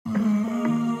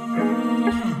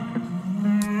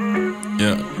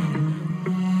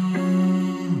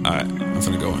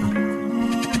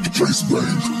face, baby.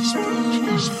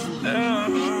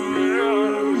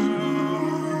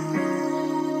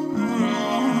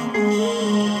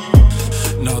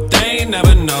 No, they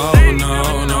never know,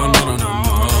 no, no, no, no, no,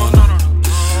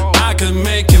 no. I could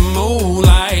make you move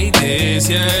like this,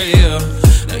 yeah, yeah.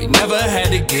 They never had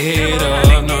to get up,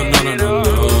 no, no, no, no, no,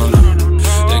 no.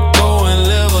 They go and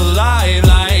live a life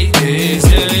like this,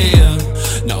 yeah,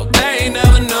 yeah. No, they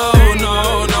never know,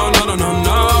 no, no, no, no, no,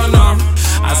 no, no.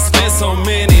 I spent so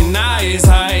many nights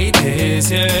like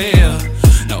this, yeah, yeah.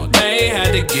 No, they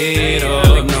had to get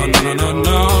up, no, no, no, no, no,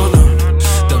 no.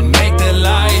 To make their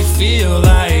life feel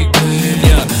like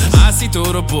yeah, I see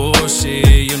through the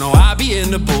bullshit. You know I be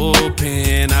in the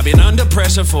bullpen. I been under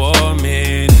pressure for a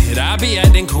minute. I be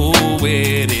acting cool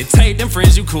with it. Take them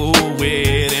friends you cool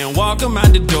with and walk them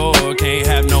out the door. Can't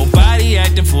have nobody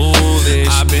acting foolish.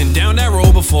 I've been down that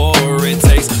road before. It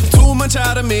takes too much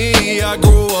out of me. I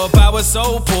grew up, I was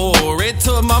so poor. It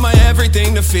took mama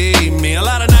everything to feed me. A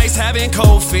lot of nights having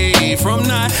cold feet from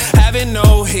not having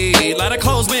no heat. A lot of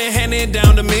clothes been handed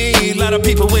down to me. A lot of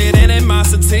people with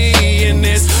animosity in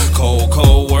this cold,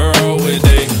 cold world with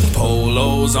they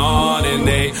polos on and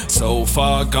they so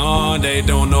far gone. They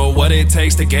don't know what it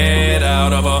takes to get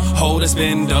out of a hole that's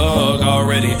been dug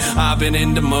already. I've been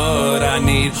in the mud. I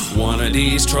need one of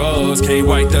these trucks. Can't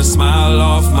wipe the smile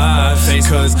off my face,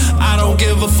 cause I don't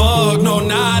give a fuck, no,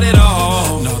 not at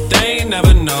all. No, they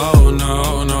never know,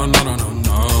 no, no, no, no, no,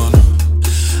 no.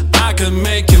 I could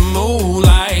make you move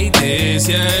like this,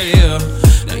 yeah, yeah.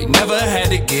 They never had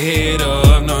to get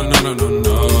up, no, no, no, no, no,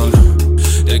 no.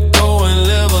 They go and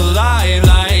live a life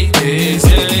like this,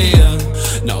 yeah,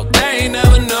 yeah. No, they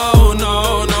never know,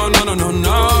 no, no, no, no, no,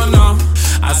 no, no.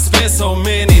 I spent so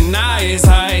many nights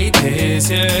like this,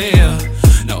 yeah, yeah.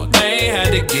 No, they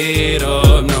had to get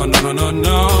up, no, no, no, no,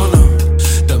 no, no.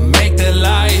 To make their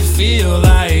life feel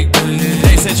like this.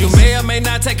 They said you may or may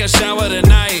not take a shower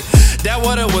tonight. That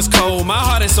water was cold, my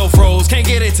heart is so froze. Can't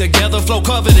get it together, flow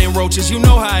covered in roaches. You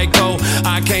know how it go.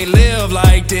 I can't live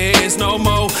like this no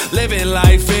more. Living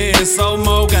life in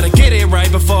slow-mo. Gotta get it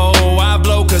right before I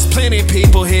blow, cause plenty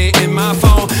people hitting my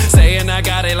phone saying I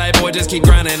got it, like boy just keep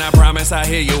grinding. I promise I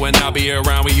hear you and I'll be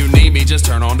around when you need me. Just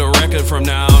turn on the record from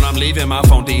now on. I'm leaving my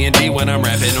phone D&D when I'm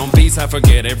rapping on beats. I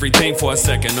forget everything for a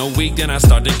second a week. Then I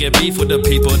start to get beef with the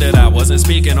people that I wasn't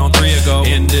speaking on 3 ago.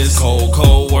 In this cold,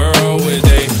 cold world with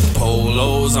they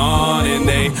polos on and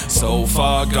they so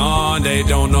far gone. They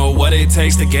don't know what it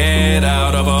takes to get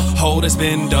out of a hole that's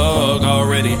been dug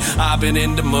already. I've been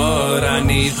in the mud. I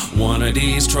need one of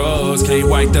these trucks. Can't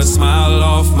wipe the smile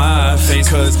off my face,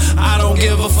 cause I don't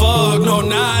give a fuck, no,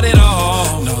 not at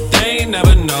all. No, they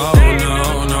never know, no,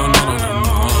 no, no, no, no,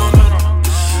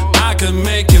 no. I could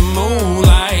make you move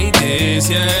like this,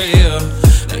 yeah, yeah.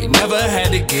 They never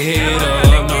had to get up.